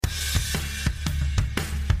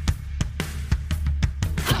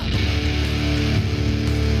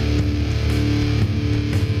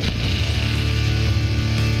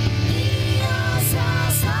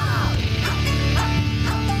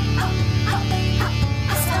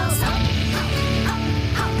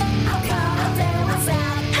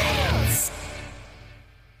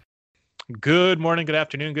Good morning, good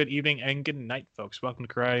afternoon, good evening, and good night, folks. Welcome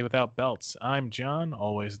to Karate Without Belts. I'm John,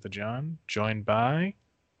 always the John, joined by...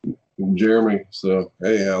 Jeremy. So,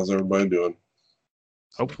 hey, how's everybody doing?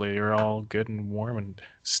 Hopefully you're all good and warm and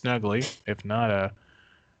snuggly, if not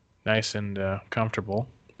nice and comfortable.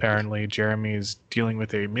 Apparently Jeremy is dealing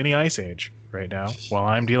with a mini ice age right now, while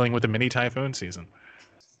I'm dealing with a mini typhoon season.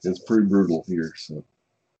 It's pretty brutal here, so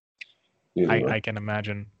anyway. I can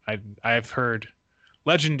imagine. I've heard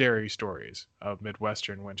legendary stories of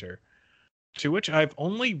Midwestern winter, to which I've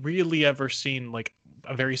only really ever seen like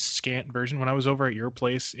a very scant version when I was over at your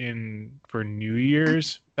place for New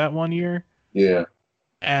Year's that one year. Yeah.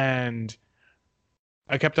 And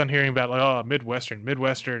I kept on hearing about like, oh, Midwestern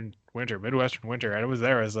winter, and I was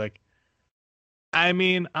there. I was like, I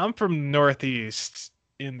mean, I'm from Northeast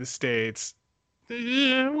in the States.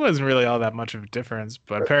 It wasn't really all that much of a difference,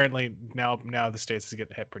 but apparently now the States is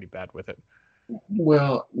getting hit pretty bad with it.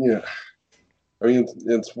 Well, yeah. I mean,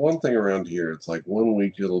 it's one thing around here. It's like 1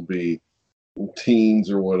 week it'll be teens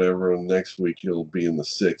or whatever, and next week it'll be in the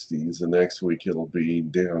 60s, and next week it'll be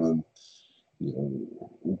down in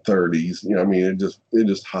 30s. I mean, it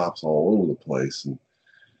just hops all over the place. And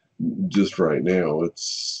just right now,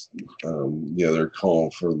 it's they're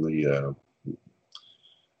calling for the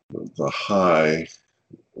high.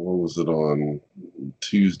 What was it on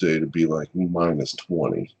Tuesday to be like minus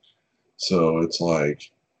 20? So it's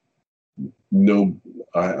like no,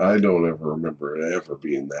 I don't ever remember it ever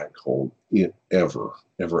being that cold. Ever.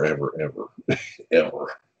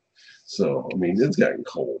 So I mean, it's gotten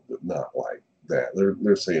cold, but not like that.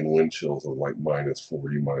 They're saying wind chills of like minus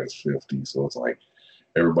 40, minus 50. So it's like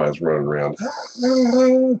everybody's running around.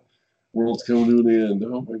 World's coming to an end.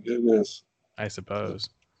 Oh my goodness. I suppose.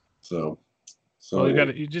 So well,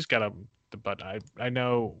 you just gotta. But I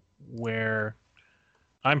know where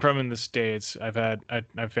I'm from in the States. I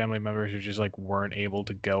have family members who just like weren't able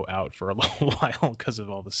to go out for a little while because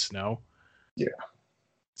of all the snow. Yeah.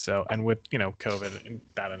 So, and with COVID,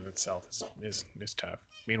 that in itself is tough.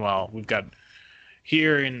 Meanwhile, we've got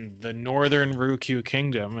here in the northern Ryukyu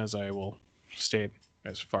Kingdom, as I will state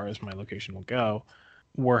as far as my location will go,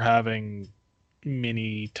 we're having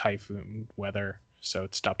mini typhoon weather. So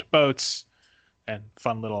it stopped boats and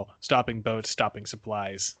fun little stopping boats, stopping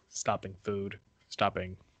supplies, stopping food,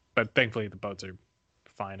 but thankfully the boats are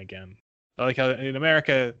fine again. I like how in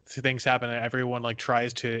America things happen and everyone like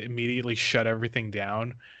tries to immediately shut everything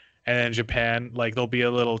down, and in Japan like there'll be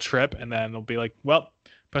a little trip and then they'll be like, well,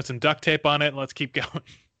 put some duct tape on it and let's keep going.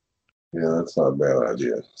 Yeah, that's not a bad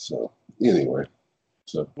idea. So anyway,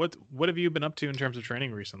 what have you been up to in terms of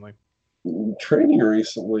training recently? Training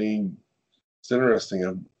recently, it's interesting.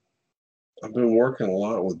 I've been working a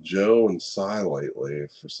lot with Joe and Cy lately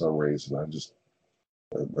for some reason.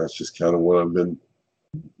 That's just kind of what I've been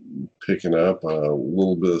picking up, a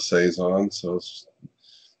little bit of Saison. So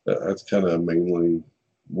that's kind of mainly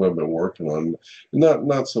what I've been working on.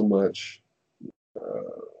 Not so much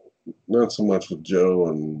with Joe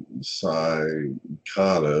and Cy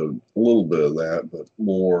Kata, a little bit of that, but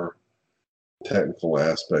more technical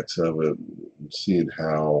aspects of it, seeing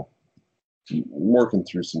how working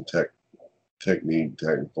through some technique,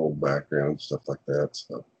 technical background, stuff like that.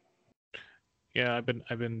 So yeah, I've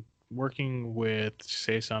been working with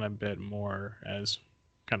Saison a bit more as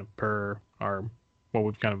kind of per our what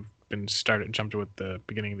we've kind of been jumped to at the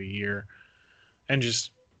beginning of the year, and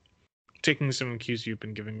just taking some cues you've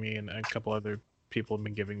been giving me and a couple other people have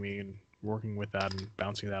been giving me and working with that and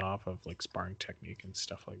bouncing that off of like sparring technique and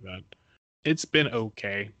stuff like that. It's been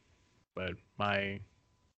okay, but my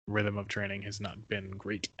rhythm of training has not been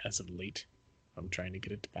great as of late. I'm trying to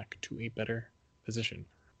get it back to a better position.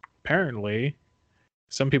 Apparently,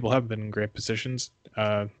 some people have been in great positions,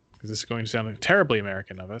 because this is going to sound terribly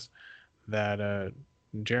American of us, that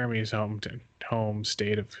Jeremy's home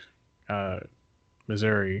state of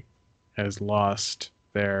Missouri has lost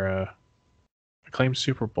their acclaimed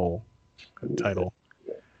Super Bowl title.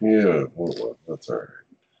 Yeah, well, that's all right.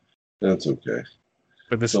 That's okay.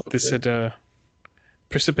 But this had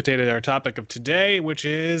precipitated our topic of today, which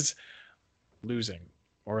is losing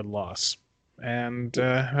or loss, and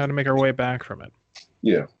how to make our way back from it.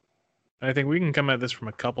 Yeah. I think we can come at this from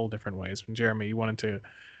a couple different ways. Jeremy, you wanted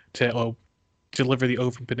to deliver the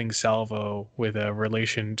opening salvo with a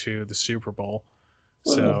relation to the Super Bowl.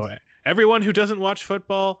 So everyone who doesn't watch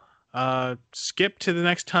football, skip to the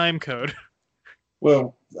next time code.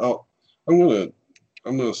 Well, I'm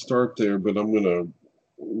gonna start there, but I'm gonna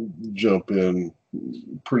jump in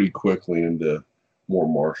pretty quickly into more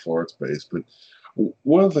martial arts based. But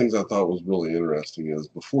one of the things I thought was really interesting is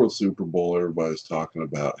before the Super Bowl, everybody's talking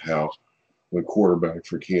about how the quarterback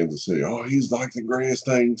for Kansas City. Oh, he's like the greatest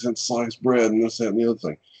thing since sliced bread and this, that, and the other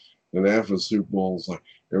thing. And after the Super Bowl, it's like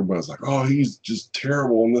everybody's like, oh, he's just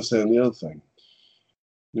terrible and this, that, and the other thing.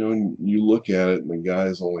 And you look at it, and the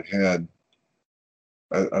guy's only had,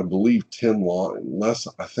 I believe, 10 less.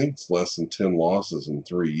 I think it's less than 10 losses in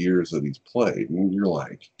 3 years that he's played. And you're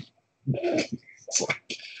like, it's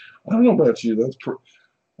like, I don't know about you. That's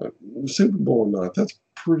Super Bowl or not. That's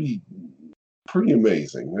pretty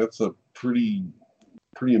amazing. That's a pretty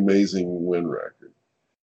amazing win record.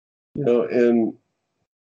 And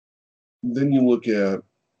then you look at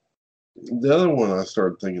the other one I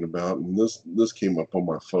started thinking about, and this came up on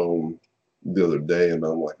my phone the other day, and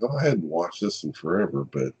I'm like, oh, I hadn't watched this in forever,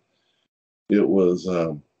 but it was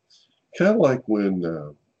kind of like when,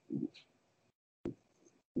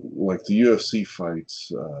 like the UFC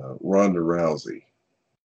fights Ronda Rousey.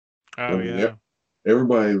 Oh, yeah.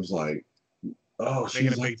 Everybody was like, oh, making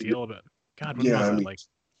she's a like big deal of it. God, when yeah, was that? I mean, Like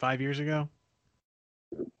 5 years ago?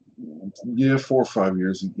 Yeah, 4 or 5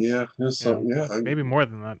 years. Yeah, there's some. Yeah, maybe more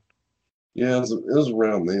than that. Yeah, it was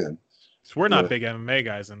around then. So we're not big MMA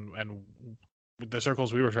guys, and the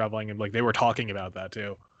circles we were traveling in, like they were talking about that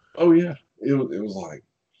too. Oh yeah, it was like,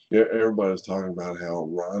 yeah, everybody was talking about how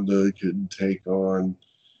Ronda could take on,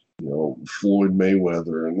 Floyd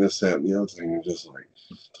Mayweather and this, that, and the other thing. And just like,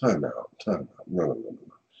 time out. No.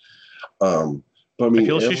 But I mean,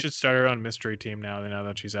 feel she should start her own mystery team now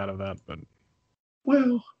that she's out of that. But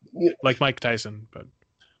well, yeah, like Mike Tyson, but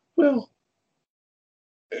well,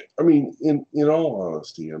 I mean, in all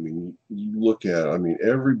honesty, I mean, you look at it, I mean,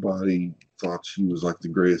 everybody thought she was like the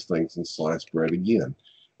greatest thing since sliced bread again.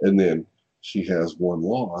 And then she has one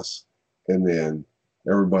loss, and then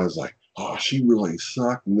everybody's like, oh, she really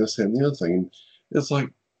sucked, and this and the other thing. And it's like,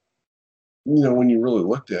 when you really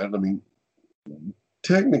looked at it, I mean,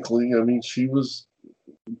 technically, I mean, she was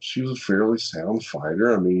a fairly sound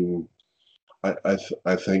fighter. I mean,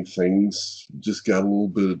 I think things just got a little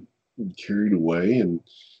bit carried away, and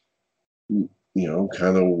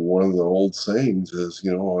kind of one of the old sayings is,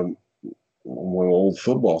 on one of the old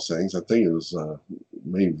football sayings, I think it was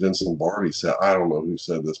maybe Vince Lombardi said, I don't know who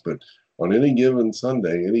said this, but on any given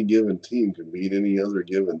Sunday, any given team can beat any other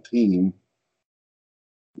given team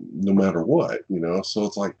no matter what, So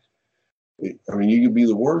it's like, I mean, you could be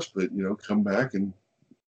the worst, but, come back and,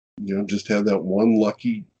 just have that one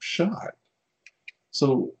lucky shot.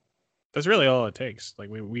 So that's really all it takes. Like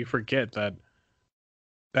we forget that.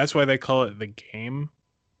 That's why they call it the game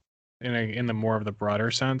in the more of the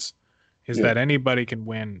broader sense, is that anybody can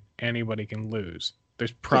win, anybody can lose.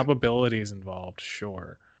 There's probabilities involved,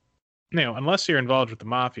 sure. Unless you're involved with the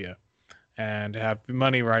mafia and have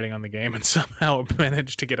money riding on the game and somehow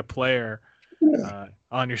manage to get a player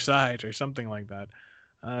on your side or something like that.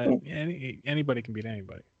 Anybody can beat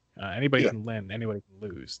anybody. Anybody can win, anybody can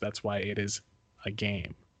lose. That's why it is a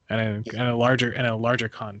game, and in a larger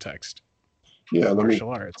context. Yeah, martial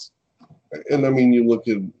arts. And I mean, you look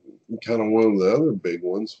at kind of one of the other big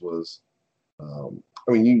ones was, I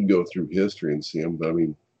mean, you can go through history and see them, but I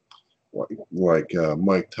mean, like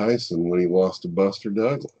Mike Tyson when he lost to Buster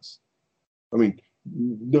Douglas. I mean,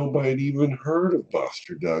 nobody had even heard of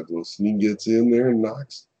Buster Douglas, and he gets in there and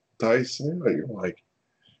knocks Tyson out. You're like,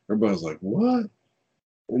 everybody's like, what?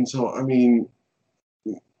 And so, I mean,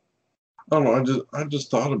 I don't know. I just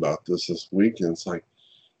thought about this week, and it's like,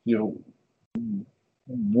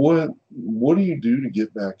 what do you do to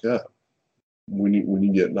get back up when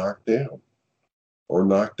you get knocked down or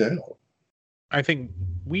knocked out? I think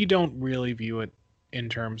we don't really view it in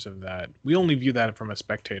terms of that. We only view that from a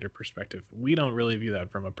spectator perspective. We don't really view that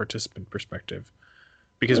from a participant perspective,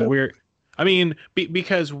 because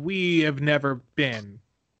because we have never been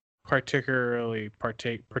particularly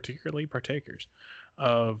partakers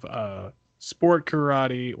of sport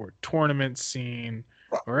karate or tournament scene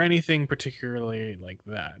or anything particularly like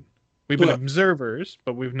that. We've been observers,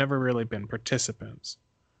 but we've never really been participants.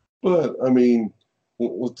 But I mean,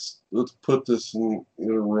 let's put this in a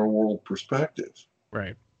real world perspective.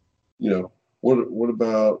 Right. What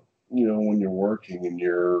about, when you're working and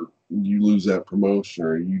you lose that promotion,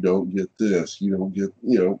 or you don't get this, you don't get,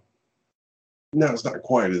 now it's not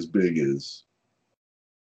quite as big as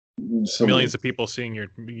millions of people seeing your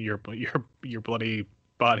bloody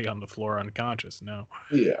body on the floor unconscious. No.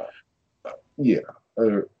 Yeah,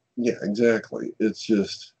 exactly. It's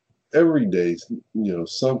just every day,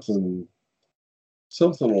 something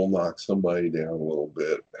will knock somebody down a little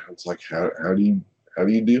bit. It's like, how do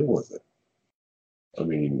you deal with it? I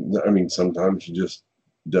mean, sometimes you just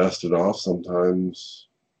dust it off. Sometimes,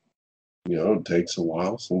 it takes a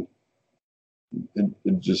while.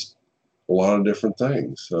 It just a lot of different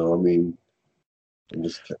things. So, I mean, I'm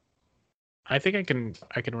just I think I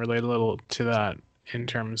can relate a little to that in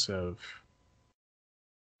terms of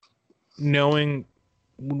knowing.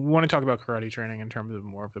 We want to talk about karate training in terms of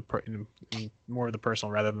more of more of the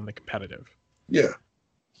personal rather than the competitive. yeah,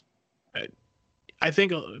 I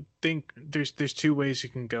think there's two ways you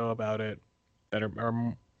can go about it that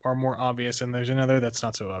are more obvious, and there's another that's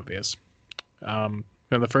not so obvious.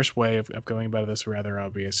 The first way of going about this rather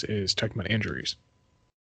obvious is talking about injuries.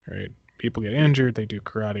 Right? People get injured, they do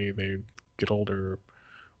karate, they get older,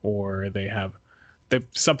 or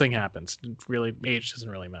something happens. Really, age doesn't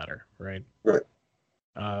really matter, right? right,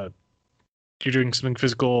 Uh, you're doing something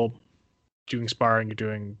physical, doing sparring, you're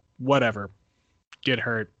doing whatever, get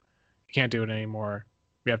hurt, you can't do it anymore.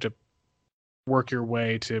 You have to work your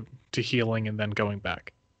way to healing and then going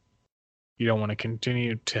back. You don't want to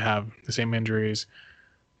continue to have the same injuries.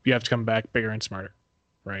 You have to come back bigger and smarter,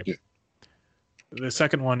 right? yeah, The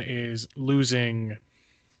second one is losing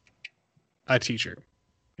a teacher,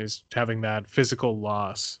 is having that physical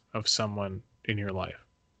loss of someone in your life,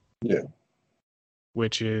 yeah,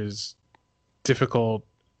 which is difficult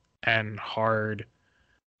and hard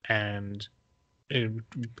and it,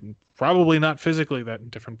 probably not physically that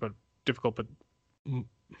different, but difficult, but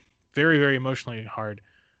very, very emotionally hard.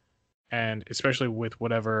 And especially with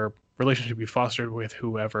whatever relationship you fostered with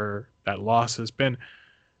whoever that loss has been,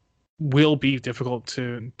 will be difficult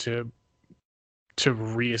to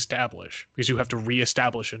reestablish because you have to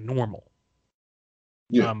reestablish a normal.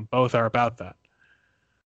 yeah, Both are about that.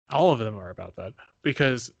 All of them are about that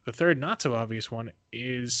because the third not so obvious one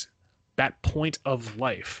is that point of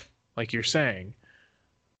life, like you're saying,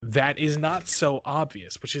 that is not so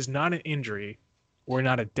obvious, which is not an injury or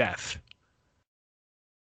not a death,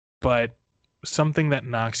 but something that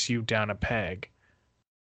knocks you down a peg,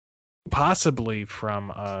 possibly from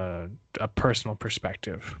a personal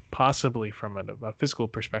perspective, possibly from a physical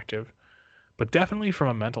perspective, but definitely from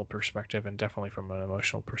a mental perspective and definitely from an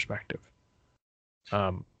emotional perspective.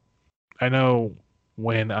 I know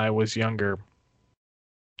when I was younger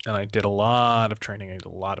and I did a lot of training, I did a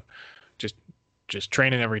lot of just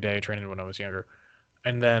training every day, training when I was younger,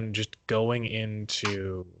 and then just going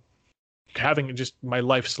into having just my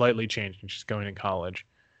life slightly changed and just going to college,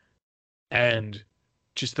 and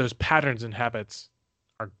just those patterns and habits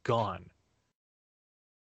are gone,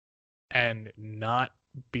 and not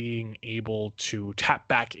being able to tap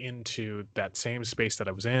back into that same space that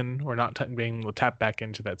I was in, or not being able to tap back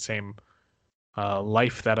into that same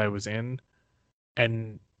life that I was in,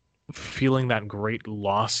 and feeling that great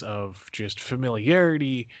loss of just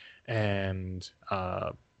familiarity and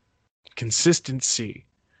consistency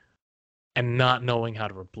and not knowing how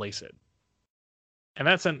to replace it. And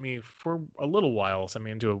that sent me for a little while, sent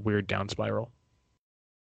me into a weird down spiral,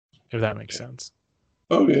 if that makes sense.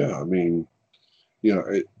 oh yeah. I mean,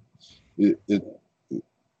 it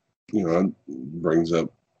brings up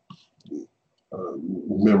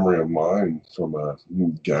memory of mine from a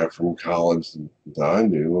guy from college that I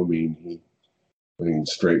knew. I mean,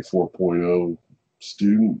 straight 4.0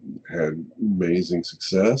 student, had amazing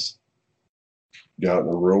success, got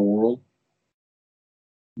in the real world,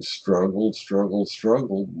 struggled,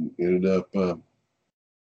 ended up,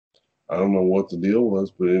 I don't know what the deal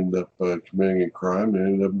was, but ended up committing a crime and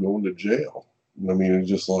ended up going to jail. I mean, it's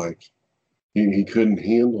just like he couldn't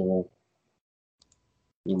handle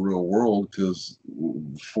the real world because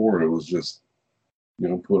before it was just,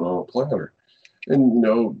 put on a platter. And,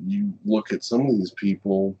 you look at some of these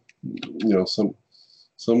people, some of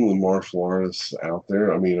the martial artists out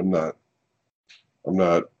there. I mean, I'm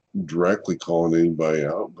not directly calling anybody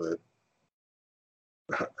out, but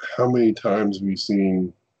how many times have you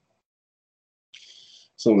seen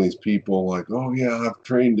some of these people like, oh yeah, I've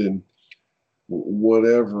trained in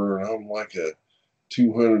whatever, and I'm like a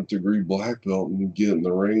 200-degree black belt, and you get in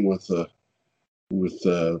the ring with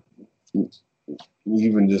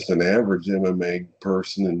even just an average MMA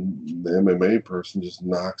person, and the MMA person just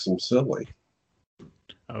knocks them silly.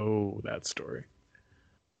 Oh, that story.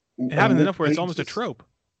 It And happens there's enough where it's almost a pages. trope.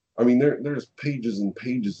 I mean, there's pages and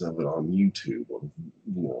pages of it on YouTube of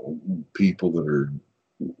people that are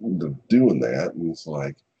doing that, and it's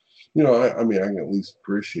like, I mean, I can at least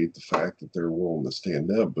appreciate the fact that they're willing to stand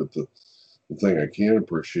up, but the thing I can't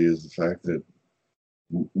appreciate is the fact that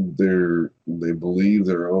they believe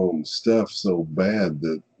their own stuff so bad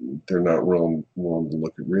that they're not willing to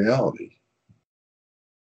look at reality.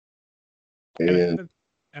 And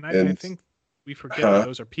I and think we forget that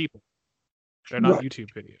those are people. They're not right, YouTube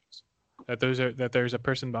videos. That there's a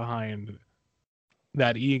person behind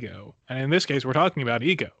that ego. And in this case we're talking about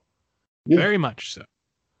ego. yeah, Very much so.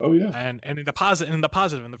 oh yeah, And in the positive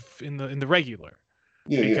in the regular.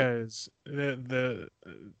 Yeah, yeah, because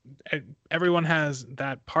everyone has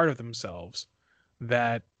that part of themselves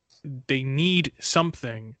that they need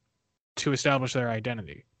something to establish their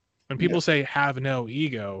identity. When yeah. people say have no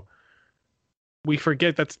ego, we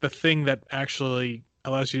forget that's the thing that actually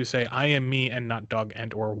allows you to say I am me and not dog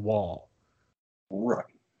and or wall. Right.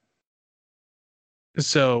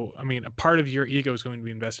 So, I mean, a part of your ego is going to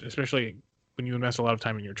be invested, especially when you invest a lot of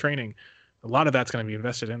time in your training. A lot of that's going to be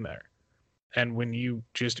invested in there. And when you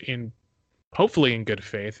just in hopefully in good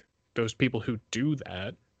faith, those people who do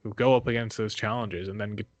that, who go up against those challenges and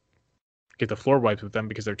then get the floor wiped with them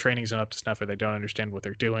because their training's not up to snuff or they don't understand what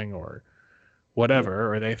they're doing or Yeah.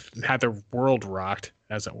 whatever, or they've had their world rocked,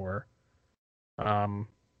 as it were. Um,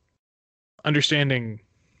 Understanding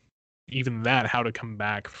even that, how to come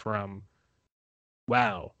back from,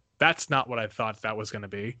 wow, that's not what I thought that was going to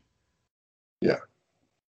be. Yeah.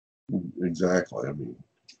 Exactly. I mean,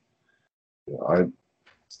 you know,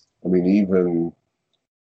 I mean, even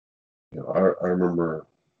I remember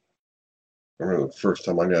the first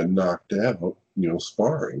time I got knocked out.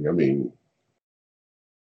 Sparring. I mean,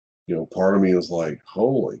 part of me was like,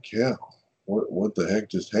 "Holy cow! What the heck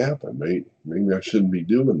just happened? Maybe I shouldn't be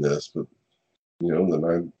doing this." But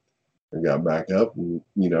then I got back up, and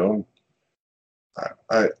I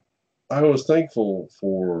I, I was thankful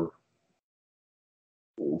for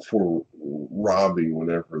Robbie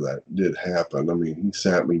whenever that did happen. I mean, he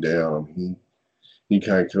sat me down. He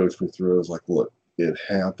kind of coached me through. I was like, "Look, it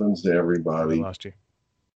happens to We everybody." lost you.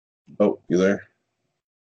 Oh, you there?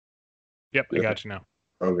 Yep, I Yeah. got you now.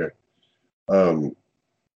 Okay. Um.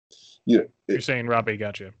 Yeah. You're saying Robbie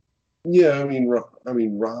got you. Yeah. I mean,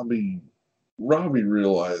 Robbie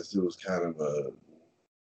realized it was a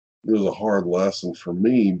hard lesson for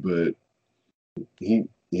me, but he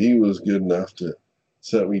was good enough to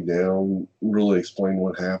set me down, really explain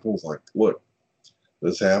what happens. Like, look,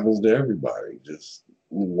 this happens to everybody. Just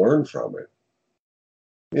learn from it.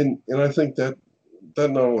 And I think that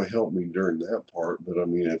not only helped me during that part, but I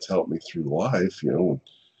mean it's helped me through life.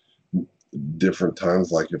 Different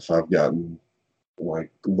times, like if I've gotten like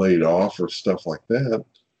laid off or stuff like that.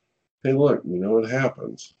 Hey, look, it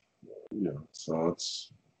happens. So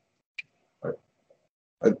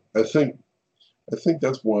I I think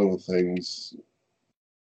that's one of the things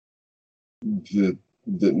that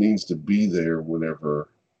that needs to be there whenever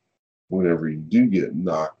you do get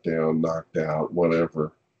knocked down, knocked out,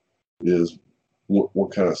 whatever, is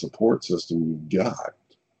what kind of support system you've got.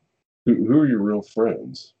 Who are your real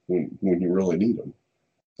friends when you really need them?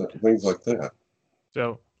 Things like that.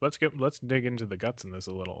 So let's dig into the guts in this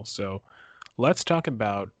a little. So let's talk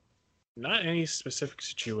about not any specific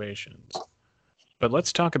situations, but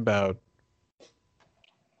let's talk about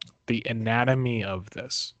the anatomy of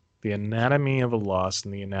this, the anatomy of a loss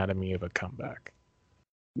and the anatomy of a comeback.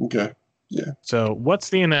 Okay. Yeah. So what's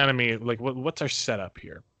the anatomy? Like what's our setup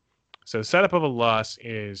here? So setup of a loss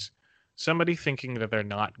is somebody thinking that they're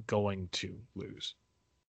not going to lose,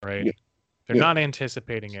 right? Yeah. They're Yeah. not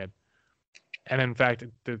anticipating it. And in fact,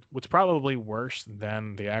 what's probably worse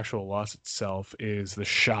than the actual loss itself is the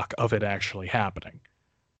shock of it actually happening,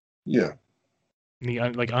 Yeah. the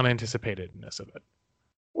like unanticipatedness of it.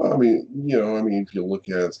 Well, I mean, if you look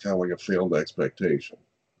at it, it's kind of like a failed expectation.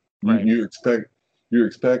 You Right. you expect you're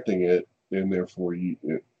expecting it, and therefore you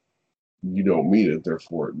don't meet it.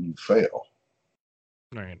 Therefore, you fail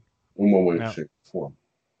Right. in one way, Now, shape, or form.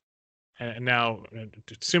 and now,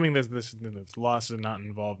 assuming this loss does not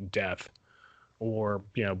involve death or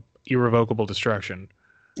irrevocable destruction,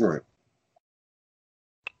 Right.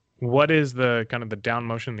 what is the kind of the down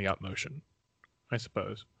motion, the up motion, I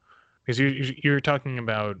suppose, because you're talking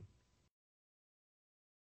about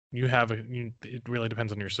it really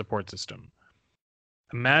depends on your support system.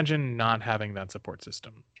 Imagine not having that support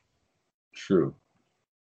system. True.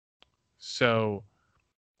 So,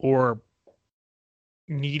 or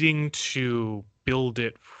needing to build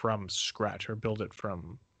it from scratch or build it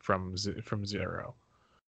from zero.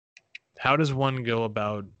 How does one go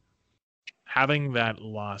about having that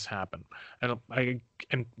loss happen? And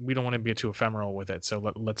we don't want to be too ephemeral with it, so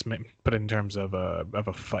let's put it in terms of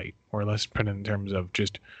a fight, or let's put it in terms of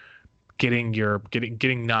just getting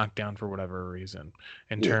knocked down for whatever reason,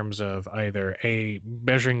 in Yeah. terms of either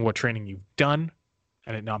measuring what training you've done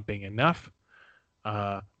and it not being enough,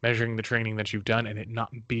 measuring the training that you've done and it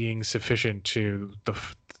not being sufficient to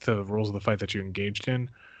the rules of the fight that you engaged in,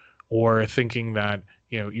 or thinking that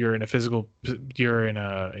you're in a physical you're in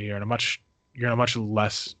a much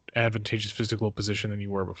less advantageous physical position than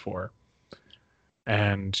you were before,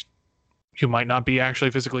 and you might not be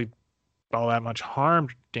actually physically all that much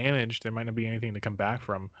harmed, damaged. There might not be anything to come back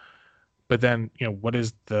from, But then, what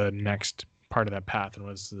is the next part of that path, and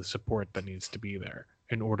what's the support that needs to be there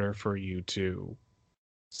in order for you to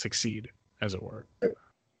succeed, as it were?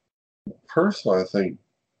 Personally, I think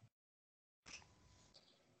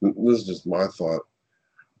this is just my thought.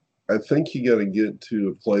 I think you got to get to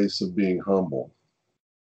a place of being humble,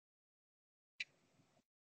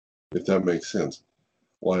 if that makes sense.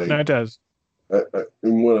 Like, No, it does.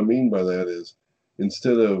 and what I mean by that is,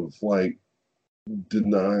 instead of like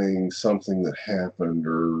denying something that happened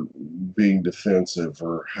or being defensive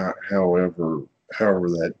or however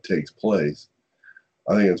that takes place,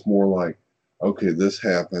 I think it's more like, okay, this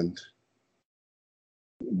happened.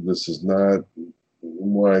 This is not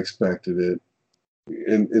what I expected it.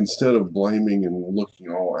 And instead of blaming and looking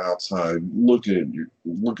all outside, looking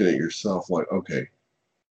at yourself like, okay,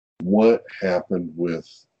 what happened with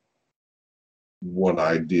what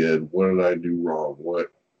I did? What did I do wrong?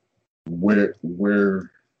 Where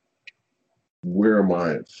am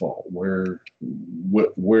I at fault? What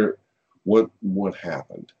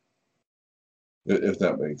happened? If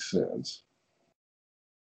that makes sense.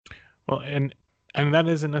 Well, and that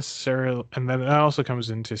isn't necessarily, and then that also comes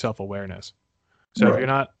into self-awareness. So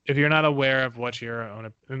Right. if you're not aware of what your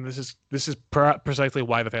own, and this is precisely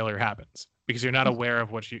why the failure happens, because you're not aware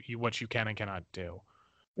of what you can and cannot do.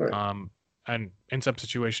 Right. And in some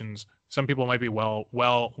situations, some people might be well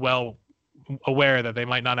aware that they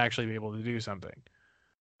might not actually be able to do something,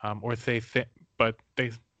 or but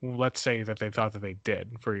they, let's say that they thought that they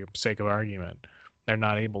did, for your sake of argument, they're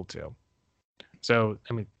not able to. So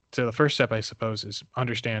so the first step, I suppose, is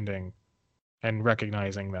understanding and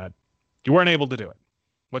recognizing that you weren't able to do it.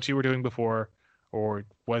 What you were doing before, or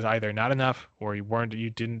was either not enough, or you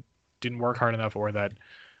didn't work hard enough, or that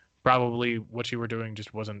probably what you were doing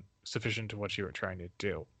just wasn't sufficient to what you were trying to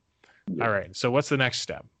do. Yeah. All right. So what's the next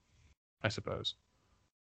step, I suppose?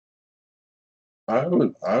 I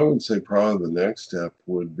would say probably the next step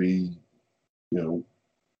would be,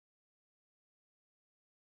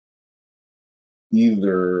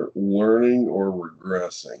 either learning or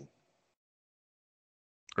regressing.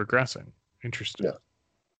 Regressing. Interesting. Yeah.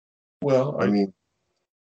 Well, I mean,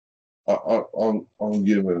 I'll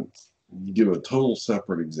give a total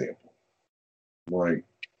separate example. Like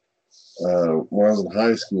when I was in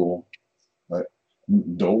high school, I,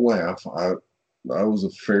 don't laugh. I was a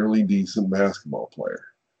fairly decent basketball player.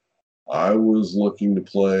 I was looking to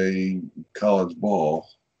play college ball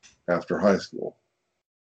after high school.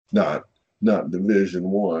 Not Division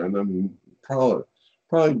One. I mean, probably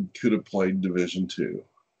could have played Division Two.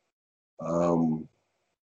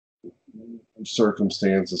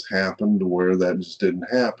 Circumstances happened to where that just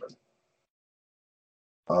didn't happen.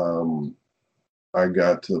 I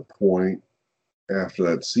got to the point after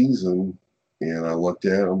that season, and I looked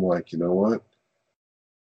at it, I'm like, you know what?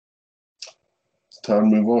 It's time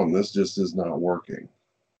to move on. This just is not working.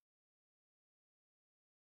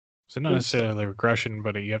 So not necessarily regression,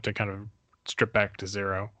 but you have to kind of strip back to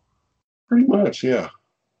zero. Pretty much, yeah.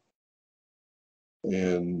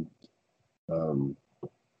 And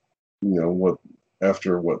what,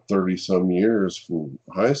 after 30 some years from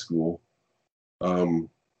high school,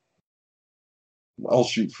 I'll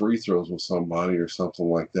shoot free throws with somebody or something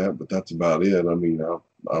like that, but that's about it. I mean,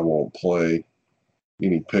 I won't play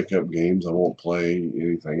any pickup games. I won't play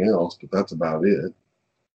anything else, but that's about it.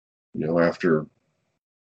 After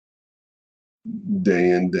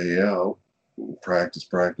day in, day out, practice,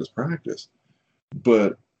 practice, practice.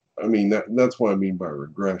 But I mean, that's what I mean by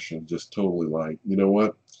regression. Just totally like, you know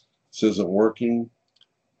what? This isn't working.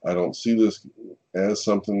 I don't see this as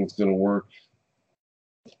something that's going to work.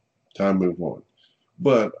 Time to move on.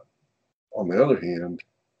 But on the other hand,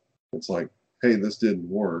 it's like, hey, this didn't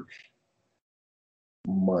work.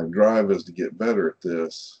 My drive is to get better at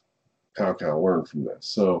this. How can I learn from this?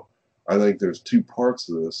 So I think there's two parts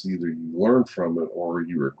of this. Either you learn from it or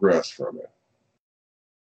you regress from it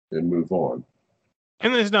and move on.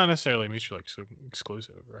 And it's not necessarily mutually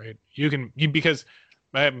exclusive, right? Because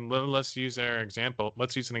let's use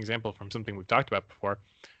an example from something we've talked about before.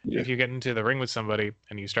 Yeah. If you get into the ring with somebody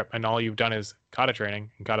and all you've done is kata training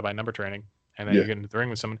and kata by number training, and then you get into the ring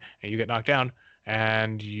with someone and you get knocked down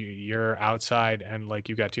and you're outside and like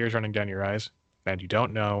you've got tears running down your eyes and you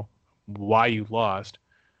don't know why you lost,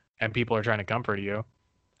 and people are trying to comfort you,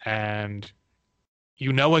 and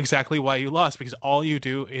you know exactly why you lost because all you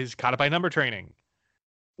do is kata by number training.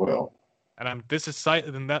 Well, and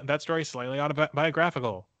that story is slightly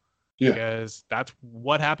autobiographical, yeah, because that's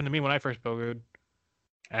what happened to me when I first pogoed,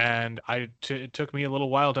 and it took me a little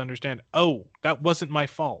while to understand. Oh, that wasn't my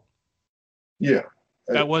fault. Yeah,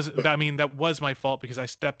 that was my fault because I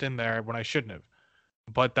stepped in there when I shouldn't have.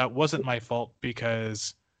 but that wasn't my fault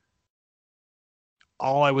because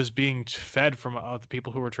all I was being fed from the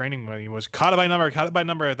people who were training me was cut it by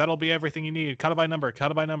number. That'll be everything you need. Cut it by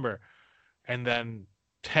number. And then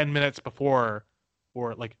 10 minutes before,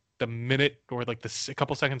 or like the minute, or like a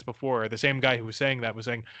couple seconds before, the same guy who was saying that was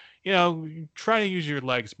saying, try to use your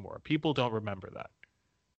legs more. People don't remember that.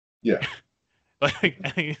 Yeah.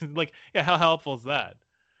 Yeah, how helpful is that?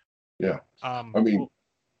 Yeah. I mean,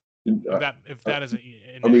 if that is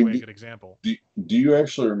in any way a good example. Do you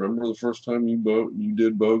actually remember the first time you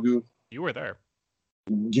did Bogu? You were there.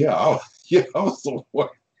 Yeah, I was the one.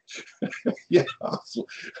 Yeah, I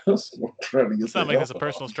was trying to get. It's not like it's a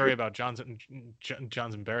personal story about John's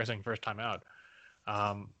embarrassing first time out.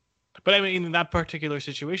 But I mean, in that particular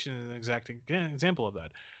situation is an exact example of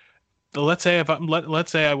that. Let's say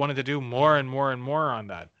let's say I wanted to do more and more and more on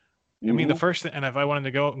that. Mm-hmm. I mean, the first thing, and if I wanted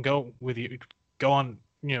to go with you, go on,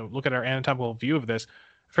 look at our anatomical view of this.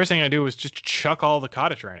 First thing I do is just chuck all the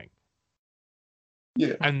kata training.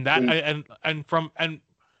 Yeah, and that and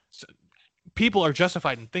people are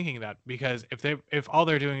justified in thinking that, because if all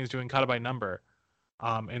they're doing is doing kata by number,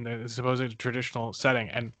 in the supposed traditional setting,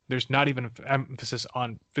 and there's not even emphasis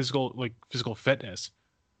on physical fitness.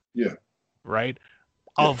 Yeah. Right.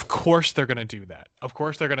 Yeah. Of course they're gonna do that. Of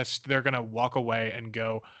course they're gonna walk away and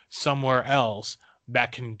go somewhere else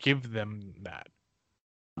that can give them that.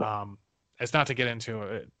 It's not to get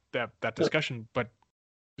into that discussion, but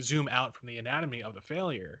zoom out from the anatomy of the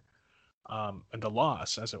failure, and the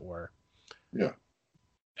loss, as it were. Yeah.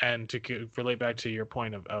 And to relate back to your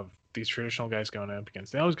point of these traditional guys going up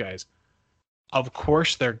against those guys, of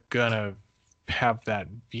course they're gonna have that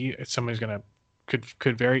view. Somebody's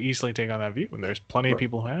could very easily take on that view, and there's plenty of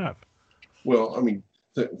people who have. Well, I mean,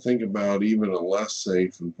 think about even a less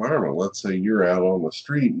safe environment. Let's say you're out on the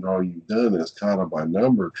street and all you've done is kata by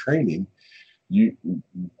number training.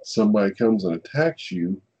 Somebody comes and attacks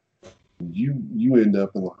you, you end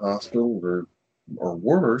up in the hospital or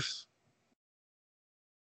worse.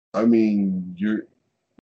 I mean, you're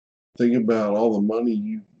think about all the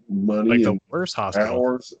money like the worst hospital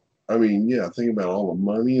hours. I mean, yeah, think about all the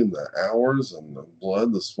money and the hours and the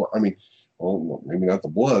blood, the sweat. I mean, well, maybe not the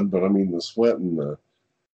blood, but I mean the sweat and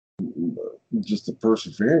just the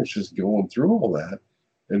perseverance, just going through all that,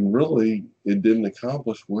 and really, it didn't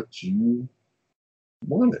accomplish what you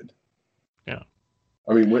wanted. Yeah.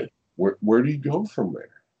 I mean, where do you go from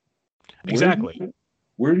there? Exactly.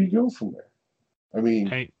 Where do you go from there? I mean,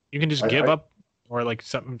 hey, you can just give up, or like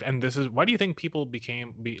something. And this is why do you think people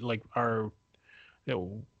are,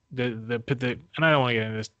 the and I don't want to get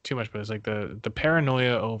into this too much, but it's like the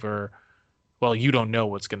paranoia over, well, you don't know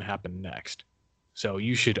what's going to happen next, so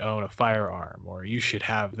you should own a firearm, or you should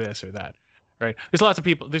have this or that, right? There's lots of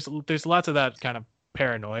people. There's lots of that kind of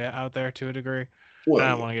paranoia out there to a degree. Well, I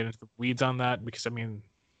don't want to get into the weeds on that, because I mean,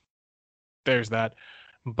 there's that,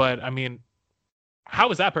 but I mean,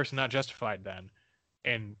 how is that person not justified then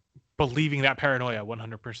in believing that paranoia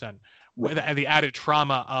 100%? With the added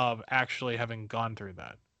trauma of actually having gone through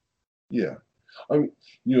that. Yeah, I mean,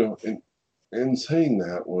 and saying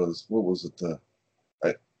that was, what was it?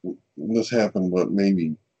 This happened, but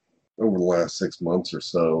maybe over the last 6 months or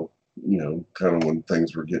so. Kind of when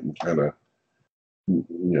things were getting kind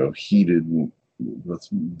of, heated and with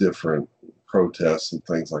different protests and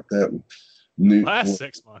things like that. Last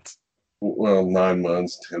 6 months. Well, 9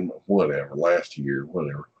 months, 10, whatever. Last year,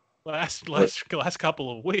 whatever. Last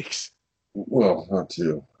couple of weeks. Well, not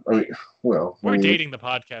too. I mean, well, we're dating the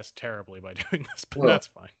podcast terribly by doing this, but that's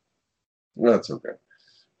fine. That's okay.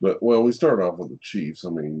 But we started off with the Chiefs. I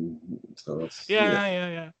mean, so it's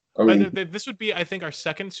yeah. I mean, this would be, I think, our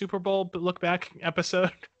second Super Bowl look back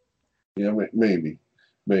episode. Yeah, maybe.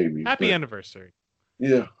 Happy anniversary.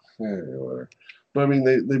 Yeah, whatever. But I mean,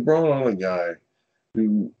 they brought on a guy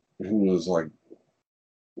who was like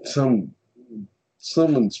some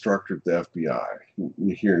instructor at the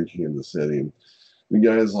FBI here in Kansas City. And the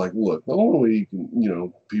guy's like, look, the only way you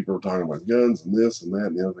can, people are talking about guns and this and that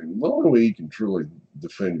and the other thing. The only way you can truly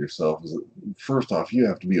defend yourself is that, first off, you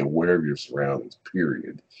have to be aware of your surroundings,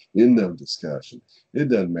 period. End of discussion. It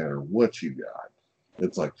doesn't matter what you got.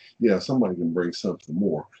 It's like, yeah, somebody can bring something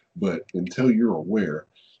more, but until you're aware,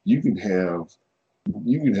 you can have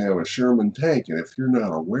a Sherman tank, and if you're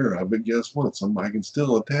not aware of it, guess what? Somebody can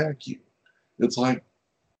still attack you. It's like,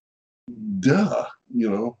 duh,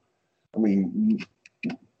 I mean,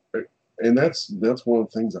 and that's one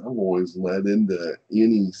of the things I've always led into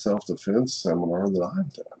any self-defense seminar that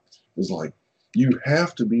I've done, is like, you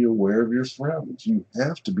have to be aware of your surroundings. You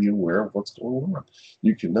have to be aware of what's going on.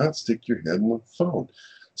 You cannot stick your head in the phone.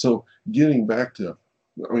 So getting back to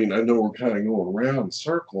I mean, I know we're kind of going around in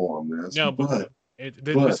circle on this, No, but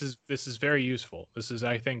this is very useful. This is,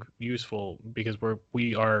 I think, useful because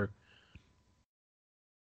we are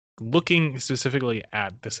looking specifically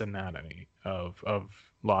at this anatomy of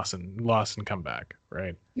loss and comeback,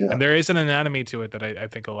 right? yeah, And there is an anatomy to it that I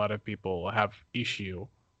think a lot of people have issue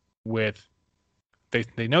with.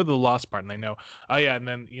 They know the loss part and they know, oh yeah, and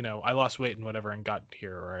then I lost weight and whatever and got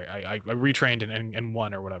here, or I retrained and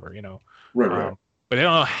won or whatever, right, but they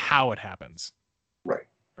don't know how it happens, right.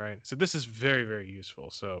 right? So this is very, very useful.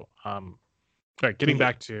 So right, getting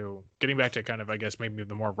back to kind of, I guess, maybe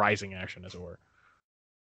the more rising action, as it were.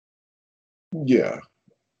 Yeah,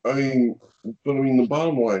 I mean, but I mean, the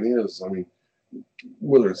bottom line is, I mean,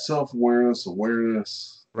 whether it's self-awareness,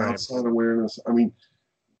 awareness, Right. outside awareness, I mean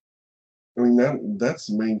that's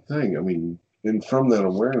the main thing. I mean, and from that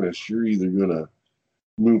awareness, you're either gonna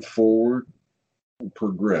move forward,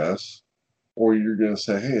 progress, or you're gonna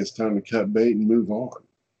say, "Hey, it's time to cut bait and move on."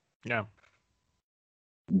 Yeah.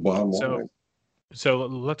 Bottom So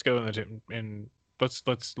line, let's go in let's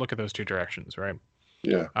look at those two directions, right?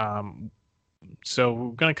 yeah, So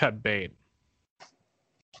we're gonna cut bait.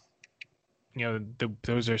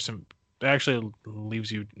 Those are some. It actually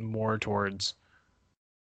leaves you more towards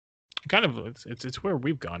kind of it's where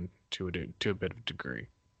we've gone to a bit of degree,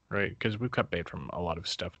 right? Because we've cut bait from a lot of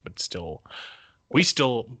stuff, but we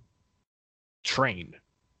still train,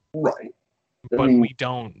 right. I but mean, we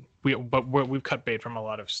don't. We've cut bait from a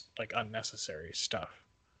lot of like unnecessary stuff.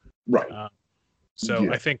 right, Uh, so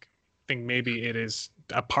yeah, I think maybe it is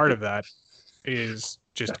a part of that is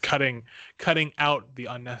just cutting out the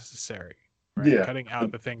unnecessary, right? yeah, Cutting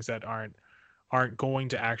out the things that aren't going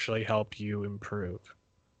to actually help you improve,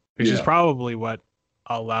 which is yeah, probably what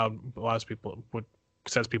allows people what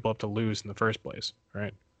sets people up to lose in the first place,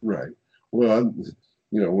 right? right. Well,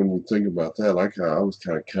 when you think about that, I was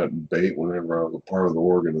kind of cutting bait whenever I was a part of the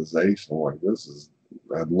organization. Like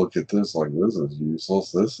I'd look at this like this is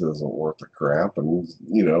useless. This isn't worth the crap, and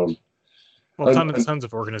Well, I, tons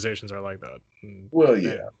of organizations are like that. well,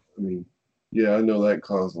 yeah. And I mean, yeah, I know that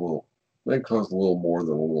caused a little more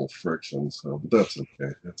than a little friction. So, but that's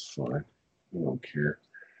okay. That's fine. I don't care.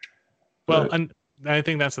 well, But and I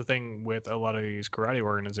think that's the thing with a lot of these karate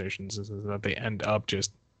organizations is that they end up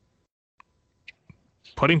just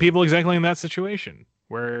putting people exactly in that situation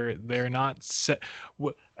where they're not set,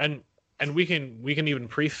 and we can even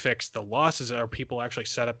prefix the losses that are people actually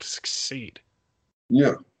set up to succeed,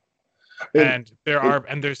 yeah, and, and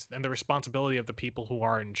and there's the responsibility of the people who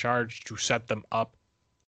are in charge to set them up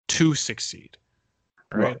to succeed,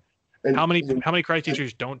 right, right? and, How many karate and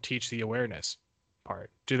teachers don't teach the awareness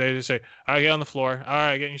part? Do they just say, "All right, get on the floor. All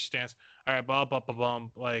right, get in your stance. All right, blah blah blah blah,"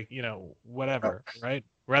 like uh, whatever, right?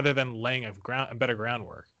 Rather than laying a better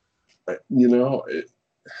groundwork.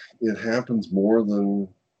 it happens more than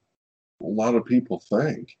a lot of people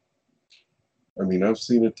think. I mean, I've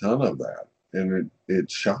seen a ton of that, and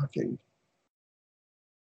it's shocking.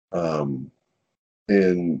 Um,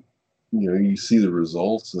 and you see the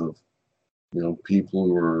results of people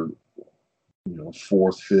who are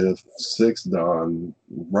fourth, fifth, sixth dan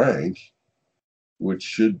rank, which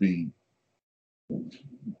should be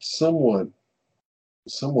somewhat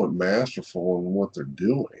masterful in what they're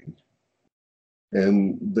doing,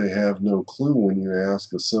 and they have no clue when you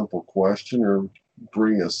ask a simple question or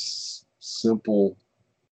bring a simple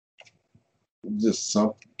just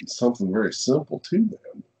something very simple to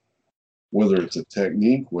them, whether it's a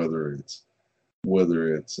technique, whether it's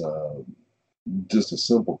just a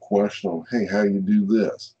simple question on, hey, how you do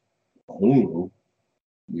this? Oh,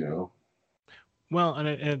 you know, Well, and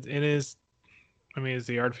it is. I mean, it's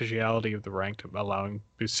the artificiality of the rank to allowing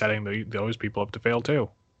setting those people up to fail too,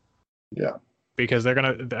 yeah. because they're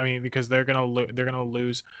gonna. I mean, because they're gonna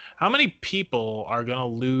lose. How many people are gonna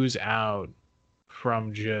lose out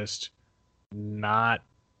from just not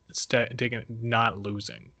not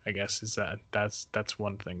losing? I guess is that's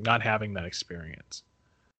one thing. Not having that experience,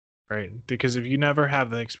 right? Because if you never have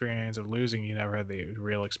the experience of losing, you never have the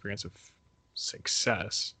real experience of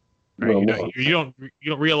success, right? Well, no, You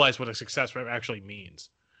don't realize what a success actually means.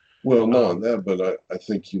 not Um, on that, but I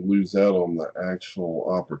think you lose out on the actual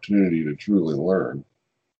opportunity to truly learn.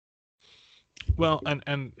 well,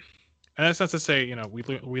 and that's not to say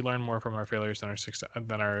we learn more from our failures than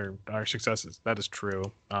our successes. That is true.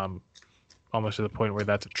 Almost to the point where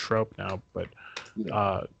that's a trope now. But Yeah,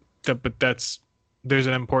 uh, that's there's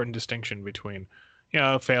an important distinction between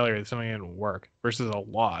failure, something that didn't work, versus a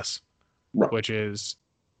loss, right. which is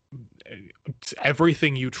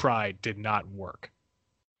everything you tried did not work.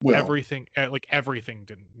 Well, Everything like everything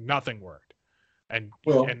didn't nothing worked, and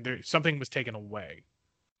well, and there something was taken away.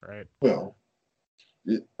 right? Well,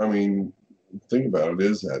 I mean, think about it.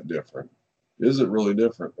 Is that different? Is it really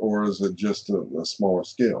different, or is it just a smaller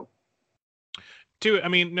scale? I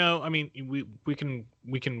mean, no, I mean we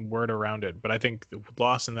can word around it, but I think the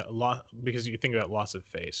loss in that loss, because you think about loss of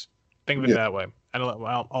face. Think of it Yeah. that way. I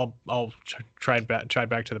don't. I'll try back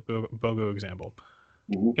to the Bogo example.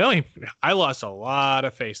 Hmm. You know, I lost a lot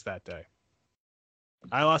of face that day.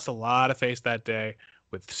 I lost a lot of face that day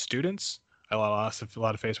with students. I lost a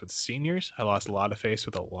lot of face with seniors. I lost a lot of face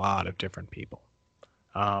with a lot of different people.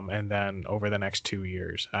 And then over the next 2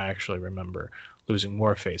 years, I actually remember losing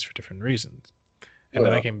more face for different reasons. And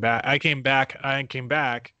then I Well, came back. I came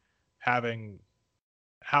back having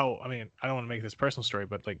how. I mean, I don't want to make this personal story,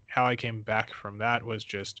 but like how I came back from that was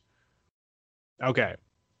just okay.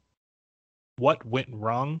 What went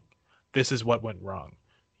wrong? This is what went wrong.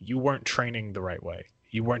 You weren't training the right way.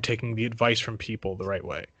 You weren't taking the advice from people the right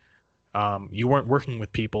way. You weren't working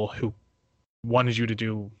with people who wanted you to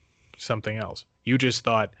do something else. You just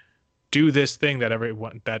thought, do this thing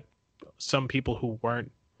that some people who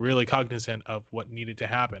weren't really cognizant of what needed to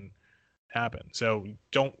happen. So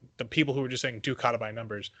don't the people who were just saying do kata by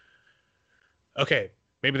numbers. Okay,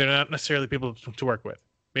 maybe they're not necessarily people to work with.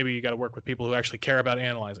 Maybe you got to work with people who actually care about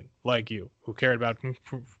analyzing, like you, who cared about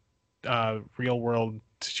real world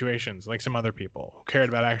situations, like some other people who cared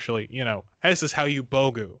about actually, this is how you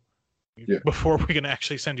bogu yeah. before we can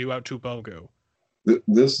actually send you out to bogu.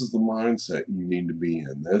 This is the mindset you need to be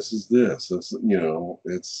in. This is this. This,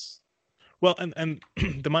 it's Well, and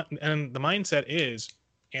the mindset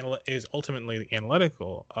is ultimately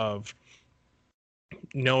analytical of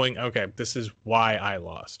knowing, okay, this is why I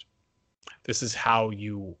lost. This is how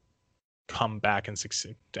you come back and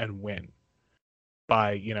succeed and win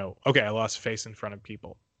by, okay, I lost face in front of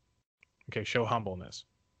people. Okay, show humbleness,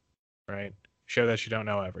 right? Show that you don't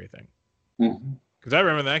know everything. mhm. Because I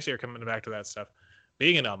remember the next year coming back to that stuff,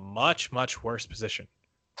 being in a much, much worse position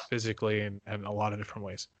physically and a lot of different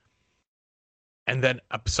ways. And then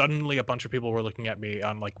suddenly a bunch of people were looking at me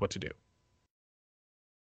on like what to do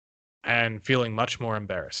and feeling much more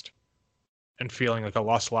embarrassed and feeling like I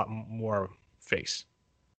lost a lot more face.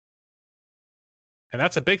 And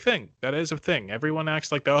that's a big thing. That is a thing. Everyone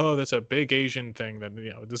acts like, oh, that's a big Asian thing that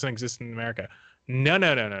doesn't exist in America. No,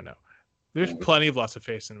 no, no, no, no. There's plenty of loss of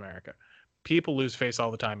face in America. People lose face all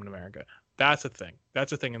the time in America. That's a thing.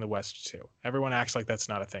 That's a thing in the West too. Everyone acts like that's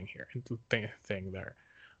not a thing here. Thing there.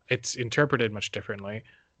 It's interpreted much differently,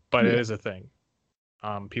 but it Yeah. is a thing.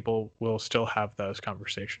 People will still have those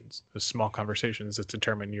conversations, those small conversations that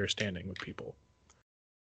determine your standing with people.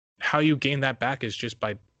 How you gain that back is just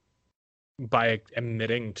by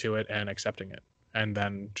admitting to it and accepting it, and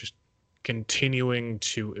then just continuing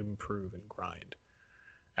to improve and grind,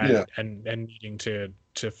 Yeah. and needing to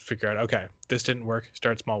figure out, okay, this didn't work.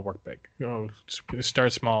 Start small, work big.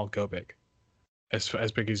 Start small, go big,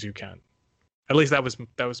 as big as you can. At least that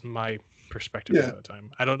was my perspective Yeah. at the time.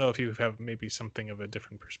 I don't know if you have maybe something of a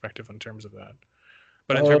different perspective in terms of that.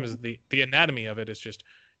 But in Uh, terms of the anatomy of it, it's just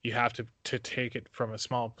you have to take it from a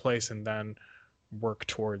small place and then work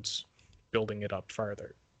towards building it up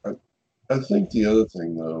farther. I, I think the other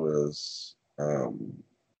thing though is,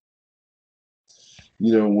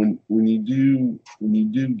 when you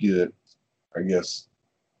do get, I guess,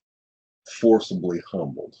 forcibly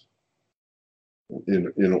humbled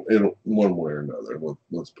in one way or another.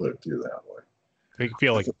 Let's put it to you that way. I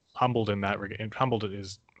feel I like think, humbled in that regard. Humbled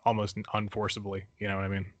is almost unforcibly. You know what I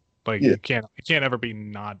mean? Like yeah, you can't ever be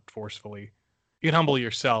not forcefully. You can humble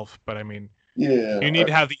yourself, but I mean, yeah, you need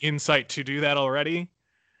to have the insight to do that already.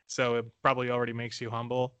 So it probably already makes you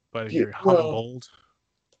humble. But if yeah. you're Well, humbled,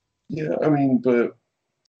 yeah. I mean, but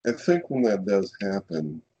I think when that does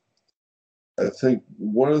happen, I think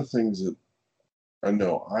one of the things that I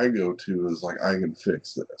know I go to is like, I can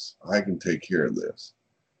fix this. I can take care of this.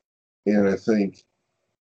 And I think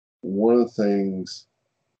one of the things,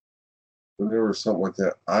 whenever something like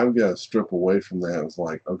that, I've got to strip away from that. It's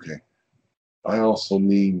like, okay, I also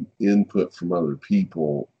need input from other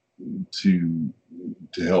people to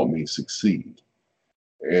to help me succeed.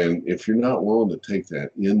 And if you're not willing to take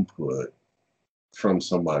that input from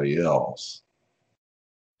somebody else,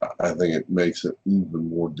 I think it makes it even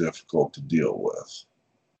more difficult to deal with.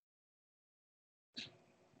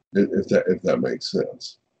 If that makes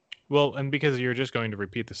sense. well, and because you're just going to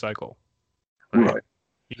repeat the cycle, right? Right.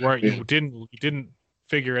 You weren't. Yeah, You didn't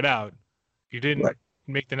figure it out. You didn't right.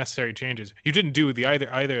 make the necessary changes. You didn't do the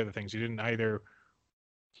either of the things. You didn't either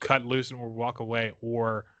cut loose or walk away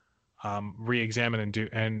or re-examine and do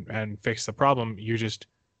and fix the problem. You just,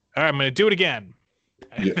 all right, I'm going to do it again,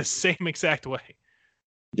 Yeah. the same exact way.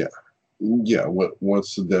 Yeah. yeah,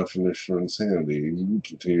 what's the definition of insanity? You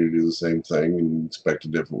continue to do the same thing and expect a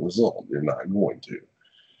different result. You're not going to.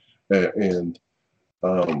 And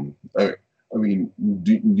I mean,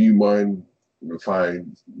 do you mind if I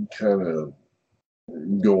kind of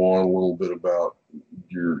go on a little bit about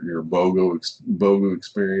your BOGO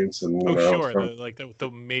experience and Oh, when I was sure. trying?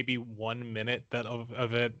 The maybe 1 minute that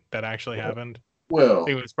of it that actually happened. I Well,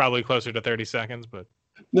 think it was probably closer to 30 seconds, but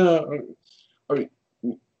no, I mean,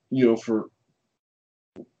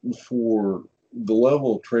 for the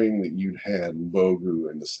level of training that you'd had in Bogu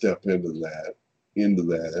and to step into that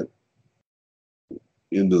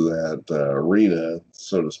arena,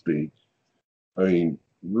 so to speak. I mean,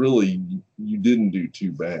 really, you didn't do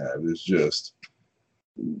too bad. It's just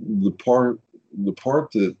the part the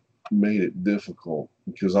part that made it difficult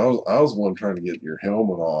because I was the one trying to get your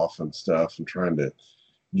helmet off and stuff and trying to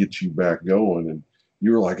get you back going, and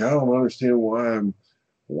you were like, I don't understand why I'm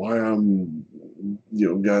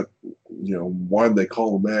got why'd they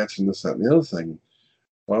call the match and this that and the other thing.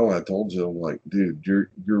 Finally, I told you, I'm like, dude,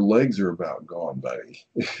 your legs are about gone, buddy.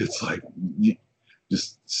 It's like you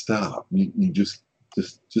just stop. You just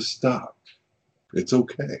stop. It's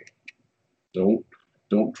okay. Don't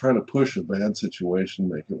don't try to push a bad situation,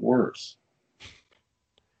 make it worse.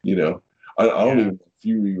 You know, I don't yeah. even know if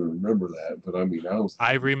you even remember that, but I mean, I was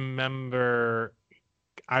I remember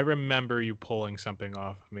I remember you pulling something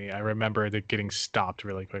off of me. I remember it getting stopped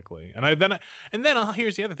really quickly.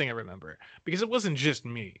 Here's the other thing I remember because it wasn't just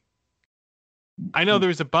me. I know there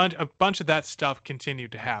was a bunch of that stuff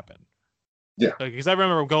continued to happen. yeah, Like, because I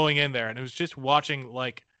remember going in there and it was just watching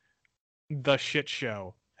like the shit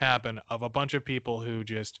show happen of a bunch of people who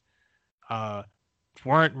just uh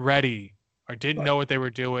weren't ready or didn't know what they were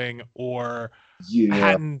doing or yeah,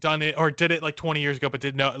 hadn't done it or did it like 20 years ago but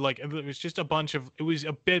didn't know, like it was just a bunch of it was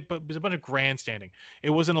a bit but it was a bunch of grandstanding. It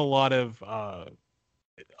wasn't a lot of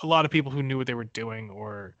people who knew what they were doing,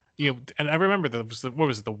 or and I remember what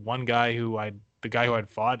was it, the guy who I'd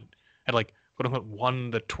fought had like quote unquote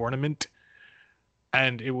won the tournament,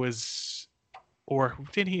 and it was, or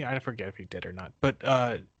did he? I forget if he did or not, but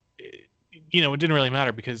it didn't really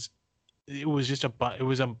matter because it was just it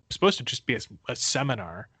was supposed to just be a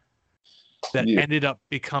seminar that yeah, ended up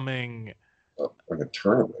becoming, like a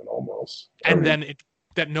tournament almost. I and mean, then it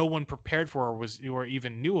that no one prepared for or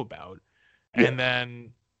even knew about, yeah, and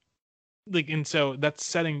then like, and so that's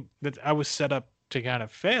setting that I was set up to kind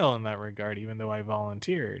of fail in that regard, even though I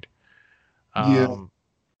volunteered. yeah, Um,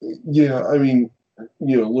 yeah. I mean,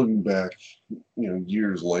 looking back,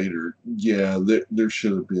 years later, yeah, there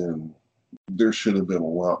should have been a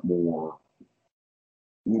lot more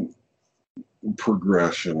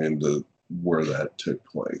progression into where that took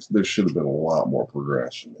place. There should have been a lot more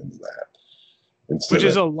progression into that which instead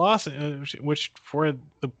is of a loss, which for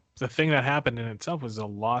the thing that happened in itself was a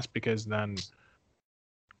loss because then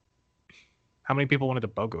how many people wanted to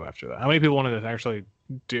BOGO after that? How many people wanted to actually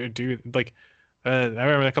do like? I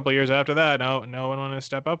remember a couple of years after that, no one wanted to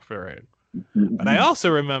step up for it. But I also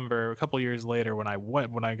remember a couple of years later when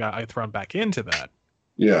I got thrown back into that,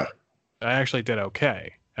 yeah, I actually did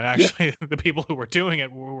okay. And yeah. actually, the people who were doing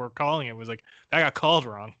it, who were calling it, was like that got called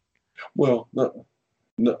wrong. Well, none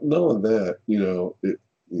of that. It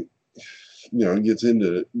gets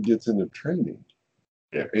into training,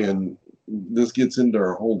 and this gets into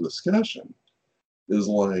our whole discussion. Is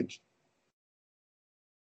like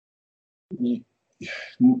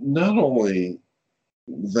not only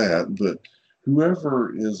that, but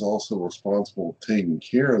whoever is also responsible for taking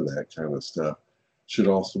care of that kind of stuff should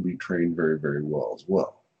also be trained very, very well as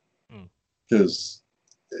well. Hmm. Because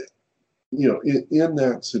in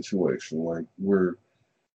that situation, like where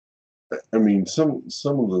I mean, some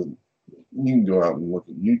of the you can go out and look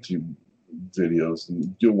at YouTube videos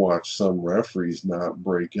and you'll watch some referees not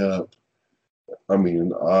break up. I mean,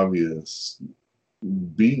 an obvious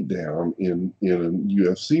beat down in a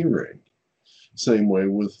UFC ring. Same way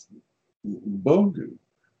with Bogu.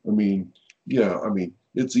 I mean, yeah, I mean,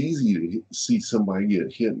 it's easy to see somebody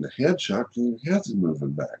get hit in the headshot because their head's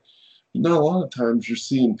moving back. But not a lot of times you're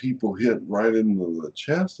seeing people hit right into the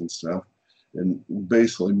chest and stuff and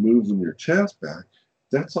basically moving your chest back.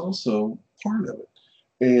 That's also part of it.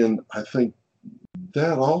 And I think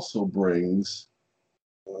that also brings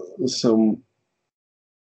some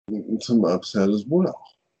upset as well.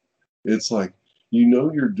 It's like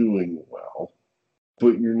you're doing well,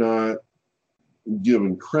 but you're not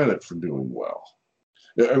given credit for doing well.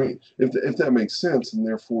 I mean, if that makes sense, and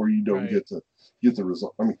therefore you don't Right. get the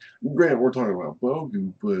result. I mean, granted, we're talking about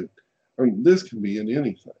Bogu, but I mean, this can be in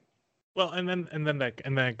anything. Well, and then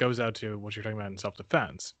it goes out to what you're talking about in self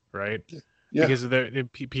defense, right? Yeah. because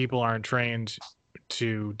people aren't trained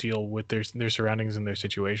to deal with their surroundings and their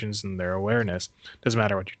situations and their awareness. Doesn't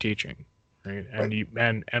matter what you're teaching, right? Right.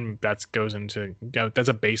 And that goes into, that's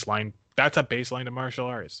a baseline. That's a baseline to martial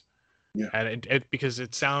arts. Yeah. And it because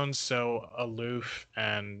it sounds so aloof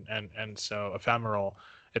and so ephemeral.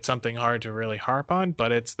 It's something hard to really harp on,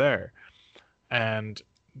 but it's there. And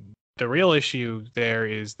the real issue there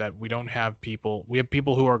is that we don't have people. We have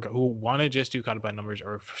people who want to just do kata by numbers,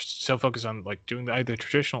 or so focused on like doing the either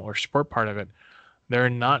traditional or sport part of it. They're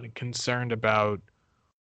not concerned about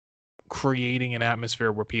creating an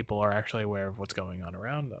atmosphere where people are actually aware of what's going on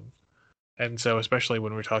around them. And so, especially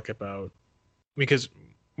when we talk about, because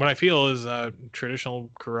what I feel is traditional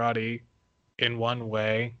karate, in one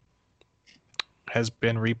way, has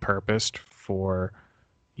been repurposed for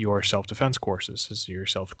your self-defense courses. Is your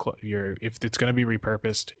if it's going to be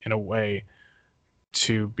repurposed in a way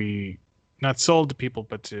to be not sold to people,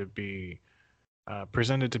 but to be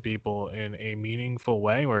presented to people in a meaningful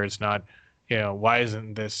way, where it's not, why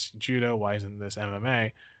isn't this judo? Why isn't this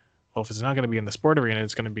MMA? Well, if it's not going to be in the sport arena,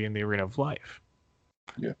 it's going to be in the arena of life.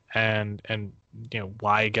 Yeah. And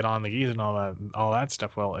why get on the geese and all that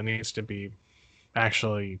stuff? Well, it needs to be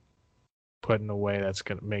actually put in a way that's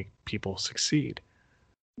going to make people succeed.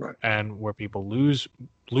 Right. And where people lose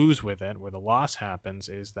with it, where the loss happens,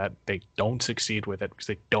 is that they don't succeed with it because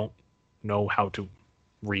they don't know how to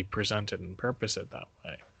represent it and purpose it that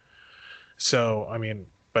way. So, I mean,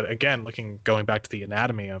 but again, going back to the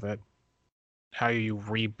anatomy of it, how you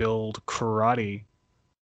rebuild karate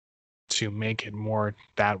to make it more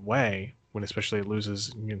that way, when especially it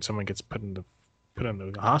loses, someone gets put into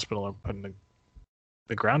the hospital or put in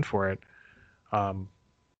the ground for it,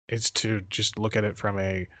 is to just look at it from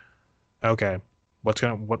okay,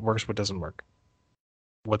 what works, what doesn't work,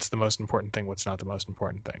 what's the most important thing, what's not the most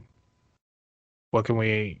important thing, what can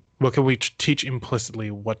we teach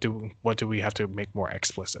implicitly, what do we have to make more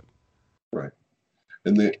explicit. Right.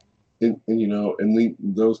 And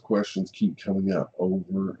those questions keep coming up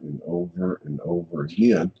over and over and over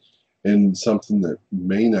again, and something that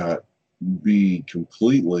may not be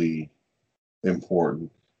completely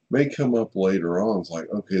important may come up later on. It's like,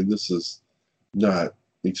 okay, this is not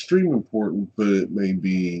extreme important, but it may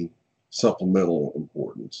be supplemental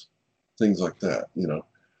importance, things like that.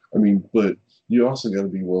 I mean, but you also got to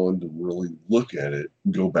be willing to really look at it,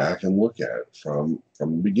 go back and look at it from the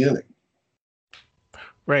beginning.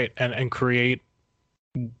 Right, and create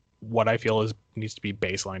what I feel needs to be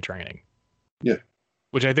baseline training. Yeah.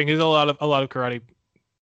 Which I think is a lot of karate.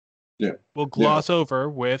 Yeah. Will gloss over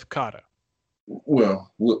with kata.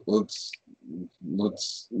 Well, let's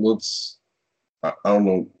I don't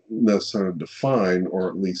know, necessarily define or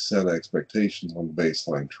at least set expectations on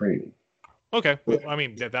baseline training. Okay, well, I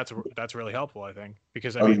mean that's really helpful, I think,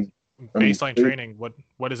 because I mean baseline training.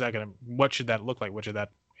 What is that gonna? What should that look like? What should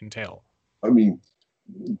that entail? I mean,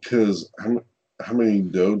 because how many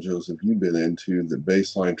dojos have you been into that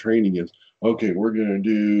baseline training is, okay, we're going to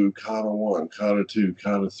do kata 1, kata 2,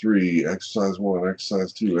 kata 3, exercise 1,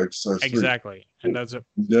 exercise 2, exercise 3. Exactly. And that's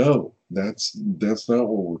no, that's not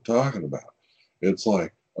what we're talking about. It's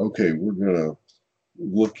like, okay, we're going to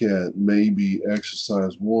look at maybe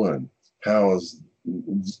exercise 1. Is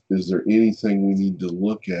there anything we need to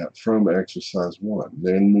look at from exercise 1?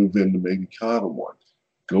 Then move into maybe kata 1.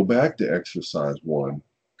 Go back to exercise 1,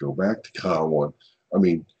 go back to kata 1. I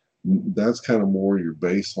mean, that's kind of more your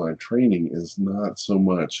baseline training, is not so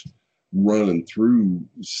much running through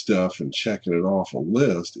stuff and checking it off a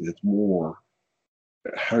list. It's more,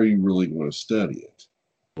 how are you really going to study it?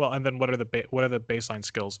 Well, and then what are the baseline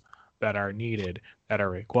skills that are needed, that are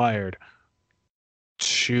required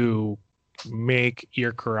to make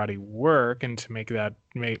your karate work and to make that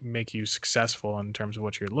make you successful in terms of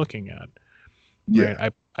what you're looking at. Yeah.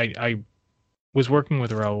 Right? I was working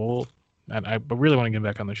with Raul, and I really want to get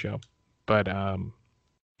back on the show, but I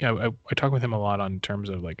talk with him a lot on terms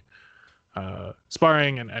of like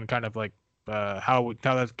sparring and kind of like how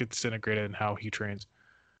that gets integrated and how he trains.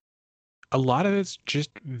 A lot of it's just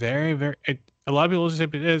very, very. A lot of people say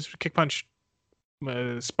it is kick punch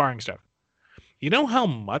sparring stuff. You know how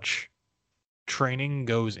much training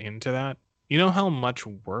goes into that? You know how much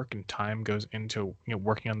work and time goes into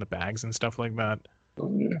working on the bags and stuff like that?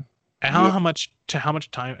 Oh, yeah. And how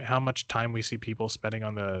much time we see people spending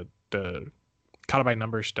on the kata by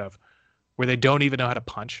numbers stuff where they don't even know how to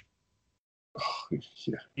punch. Oh,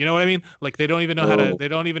 yeah. You know what I mean? Like they don't even know how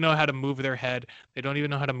to move their head. They don't even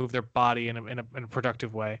know how to move their body in a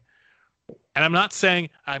productive way. And I'm not saying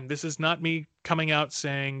this is not me coming out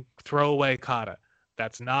saying throw away kata.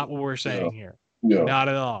 That's not what we're saying here. No. Not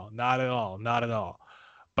at all. Not at all. Not at all.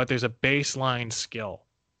 but there's a baseline skill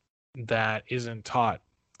that isn't taught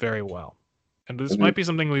very well. And this might be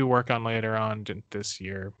something we work on later on this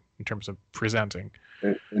year in terms of presenting.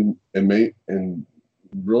 And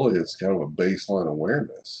really, it's kind of a baseline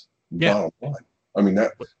awareness. Yeah. Bottom line. I mean,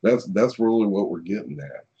 that's really what we're getting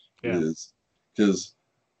at. Yeah. Is because,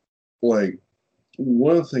 like,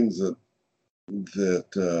 one of the things that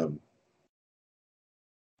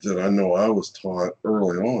I know I was taught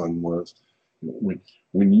early on was,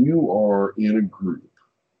 when you are in a group,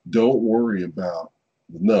 don't worry about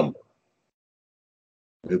the number.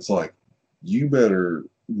 It's like, you better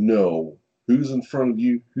know who's in front of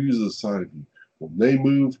you, who's aside of you. When they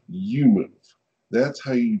move, you move. That's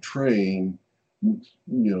how you train,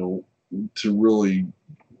 to really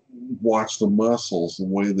watch the muscles the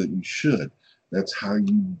way that you should. That's how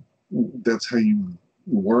you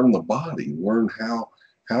learn the body, learn how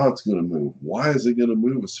it's going to move. Why is it going to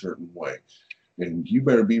move a certain way? And you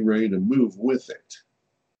better be ready to move with it.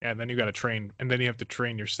 And then you got to train, and then you have to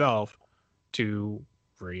train yourself to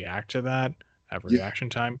react to that, have reaction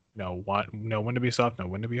time, know when to be soft, know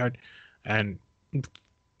when to be hard. And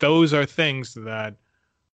those are things that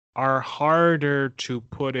are harder to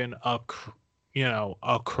put in a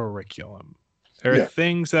curriculum. There are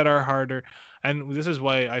things that are harder. And this is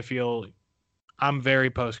why I feel I'm very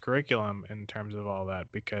post-curriculum in terms of all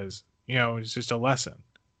that, because, it's just a lesson.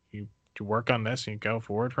 You work on this and you go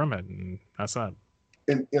forward from it, and that's that.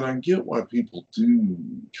 And I get why people do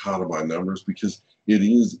codify numbers, because it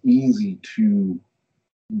is easy to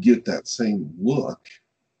get that same look,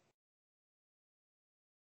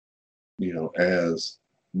 as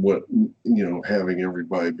what, having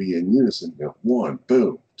everybody be in unison. 1,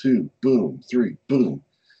 boom, 2, boom, 3, boom.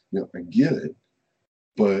 I get it,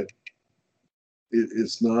 but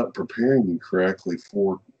it's not preparing you correctly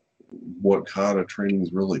for what kata training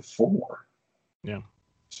is really for. Yeah.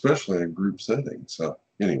 Especially in a group setting. So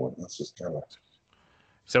anyway, that's just kind of.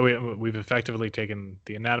 So we've effectively taken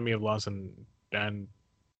the anatomy of loss and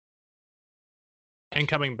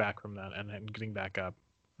coming back from that and getting back up,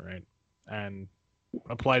 right? And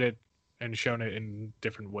applied it and shown it in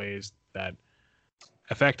different ways that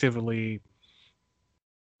effectively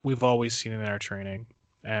we've always seen in our training.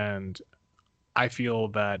 And I feel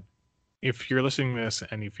that if you're listening to this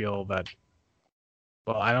and you feel that,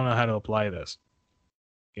 well, I don't know how to apply this,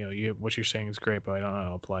 what you're saying is great, but I don't know how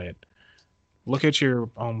to apply it. Look at your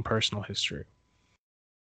own personal history.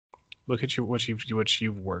 Look at what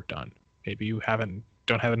you've worked on. Maybe you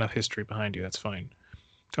don't have enough history behind you. That's fine.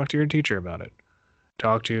 Talk to your teacher about it.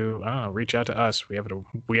 Reach out to us. We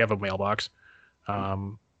have a mailbox.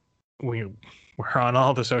 We're on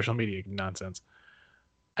all the social media nonsense.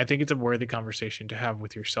 I think it's a worthy conversation to have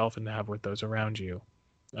with yourself and to have with those around you,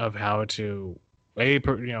 of how to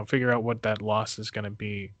figure out what that loss is going to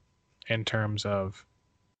be in terms of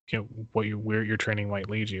where your training might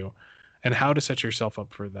lead you, and how to set yourself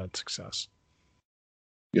up for that success.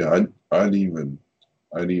 Yeah, I'd even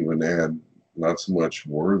add, not so much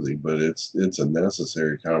worthy, but it's a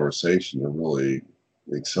necessary conversation to really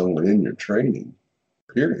excel in your training.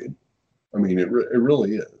 Period. I mean, it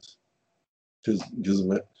really is, because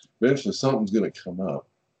eventually something's going to come up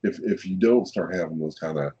if you don't start having those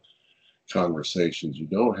kind of conversations. You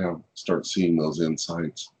don't start seeing those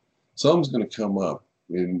insights. Something's going to come up,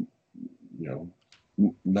 and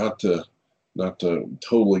not to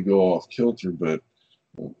totally go off kilter, but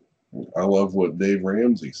I love what Dave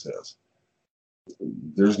Ramsey says.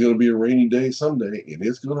 There's going to be a rainy day someday, and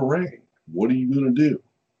it's going to rain. What are you going to do?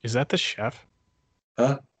 Is that the chef?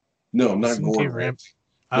 Huh? No, not Gordon Ramsay.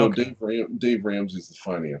 No, okay. Dave Ramsey's the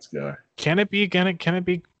finance guy. Can it be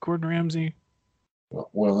Gordon Ramsay?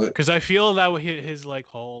 Well, because I feel that his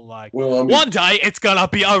whole well, one day it's gonna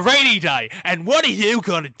be a rainy day, and what are you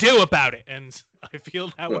gonna do about it? And I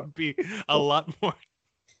feel that would be a lot more.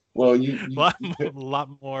 Well, a lot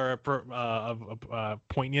more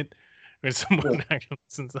poignant. When someone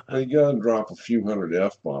listens to that. You gotta drop a few hundred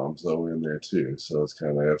F-bombs though in there too, so it's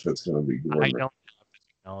kind of, if it's gonna be Gordon. I don't have the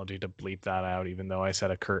technology to bleep that out, even though I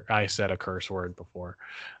said a curse word before.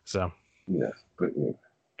 So yeah, but yeah.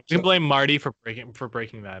 You can blame Marty for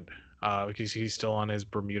breaking that, because he's still on his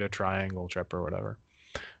Bermuda Triangle trip or whatever.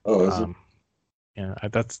 Oh, is it? Yeah,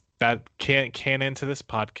 that can't into this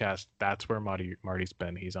podcast. That's where Marty's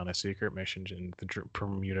been. He's on a secret mission in the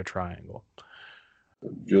Bermuda Triangle.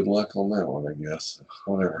 Good luck on that one, I guess.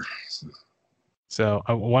 Whatever. So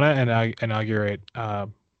I want to inaugurate.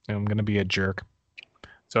 I'm going to be a jerk.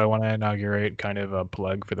 So I want to inaugurate kind of a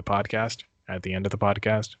plug for the podcast at the end of the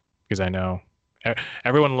podcast, because I know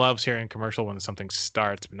everyone loves hearing commercial when something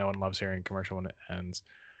starts, but no one loves hearing commercial when it ends.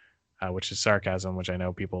 which is sarcasm, which I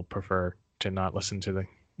know people prefer to not listen to the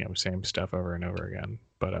same stuff over and over again.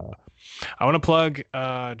 But I want to plug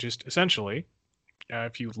just essentially,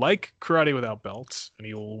 if you like Karate Without Belts and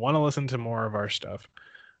you want to listen to more of our stuff,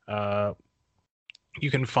 you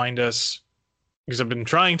can find us, because I've been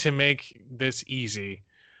trying to make this easy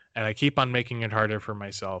and I keep on making it harder for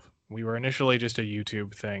myself. We were initially just a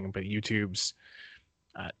YouTube thing, but YouTube's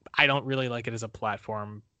I don't really like it as a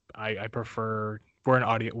platform. I prefer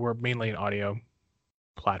we're mainly an audio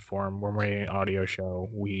platform. We're mainly an audio show.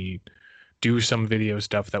 We do some video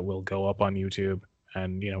stuff that will go up on YouTube,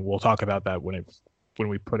 and we'll talk about that when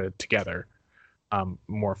we put it together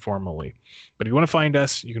more formally. But if you want to find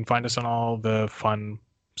us, you can find us on all the fun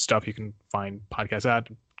stuff. You can find podcasts at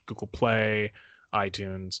Google Play,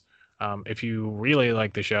 iTunes. If you really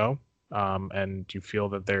like the show and you feel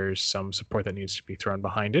that there's some support that needs to be thrown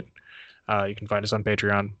behind it, you can find us on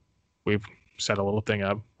Patreon. We've set a little thing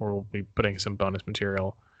up where we'll be putting some bonus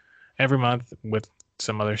material every month with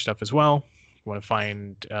some other stuff as well. You want to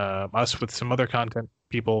find us with some other content,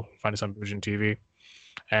 people, find us on Vision TV.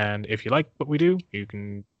 And if you like what we do, you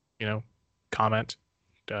can, comment,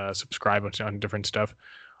 subscribe on different stuff,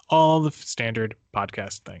 all the standard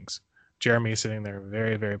podcast things. Jeremy is sitting there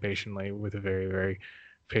very, very patiently with a very, very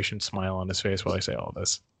patient smile on his face while I say all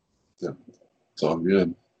this. Yeah, it's all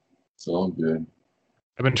good. It's all good.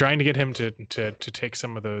 I've been trying to get him to take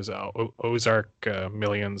some of those Ozark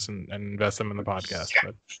millions and invest them in the podcast.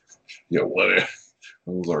 But whatever.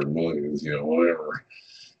 Ozark millions, whatever.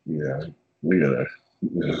 Yeah, we gotta.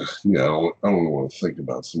 Yeah, I don't want to think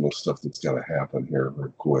about some of the stuff that's got to happen here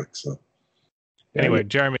real quick. So, anyway,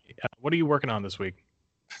 Jeremy, what are you working on this week?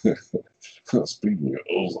 Speaking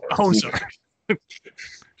of Ozark,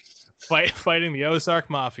 fighting the Ozark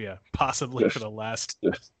Mafia, possibly for the last.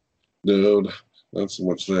 Dude, not so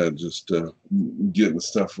much that, just getting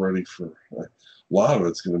stuff ready for. A lot of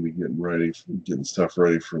it's going to be getting stuff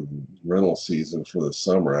ready for the rental season for the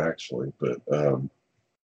summer, actually. But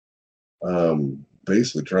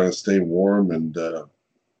basically trying to stay warm and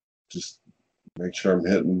just make sure I'm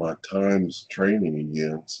hitting my times training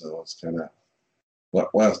again. So it's kind of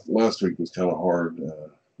last week was kind of hard.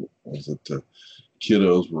 Was it the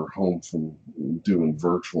kiddos were home from doing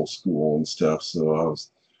virtual school and stuff, so I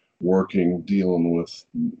was working, dealing with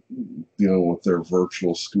their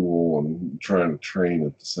virtual school and trying to train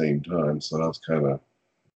at the same time. So that was kind of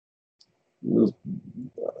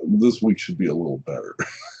this week should be a little better.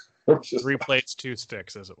 3 plates, 2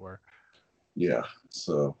 sticks, as it were. Yeah,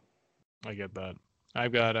 so I get that.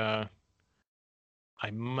 I've got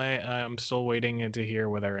I'm still waiting to hear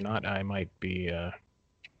whether or not I might be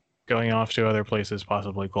going off to other places,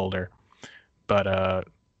 possibly colder. But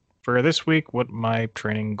for this week, what my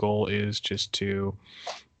training goal is just to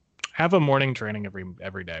have a morning training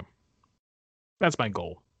every day. That's my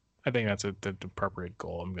goal. I think that's the appropriate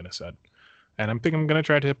goal I'm gonna set. And I'm gonna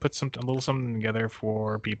try to put a little something together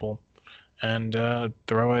for people, and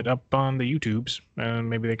throw it up on the YouTubes, and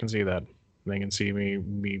maybe they can see that. They can see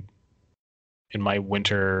me in my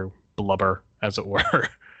winter blubber, as it were,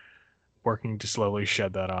 working to slowly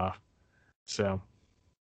shed that off. So,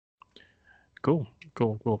 cool.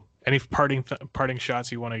 Any parting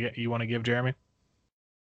shots you want to give, Jeremy?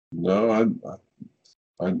 No,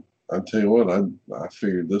 I tell you what, I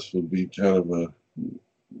figured this would be kind of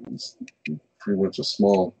pretty much a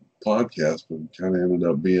small podcast, but it kind of ended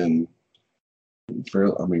up being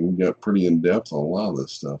fairly. I mean, we got pretty in depth on a lot of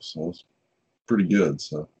this stuff, so it's pretty good.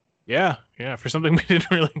 So yeah, for something we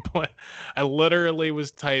didn't really play. I literally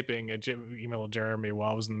was typing a email to Jeremy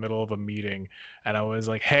while I was in the middle of a meeting, and I was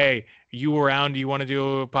like, "Hey, you around? Do you want to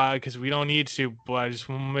do a pod? Because we don't need to, but I just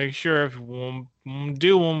want to make sure if we'll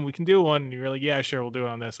do one, we can do one." And you're like, "Yeah, sure, we'll do it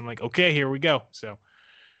on this." I'm like, "Okay, here we go." So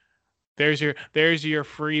there's your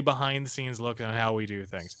free behind the scenes look on how we do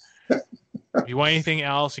things. If you want anything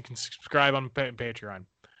else, you can subscribe on Patreon.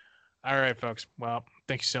 All right, folks. Well,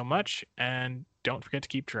 thank you so much, and don't forget to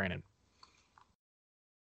keep training.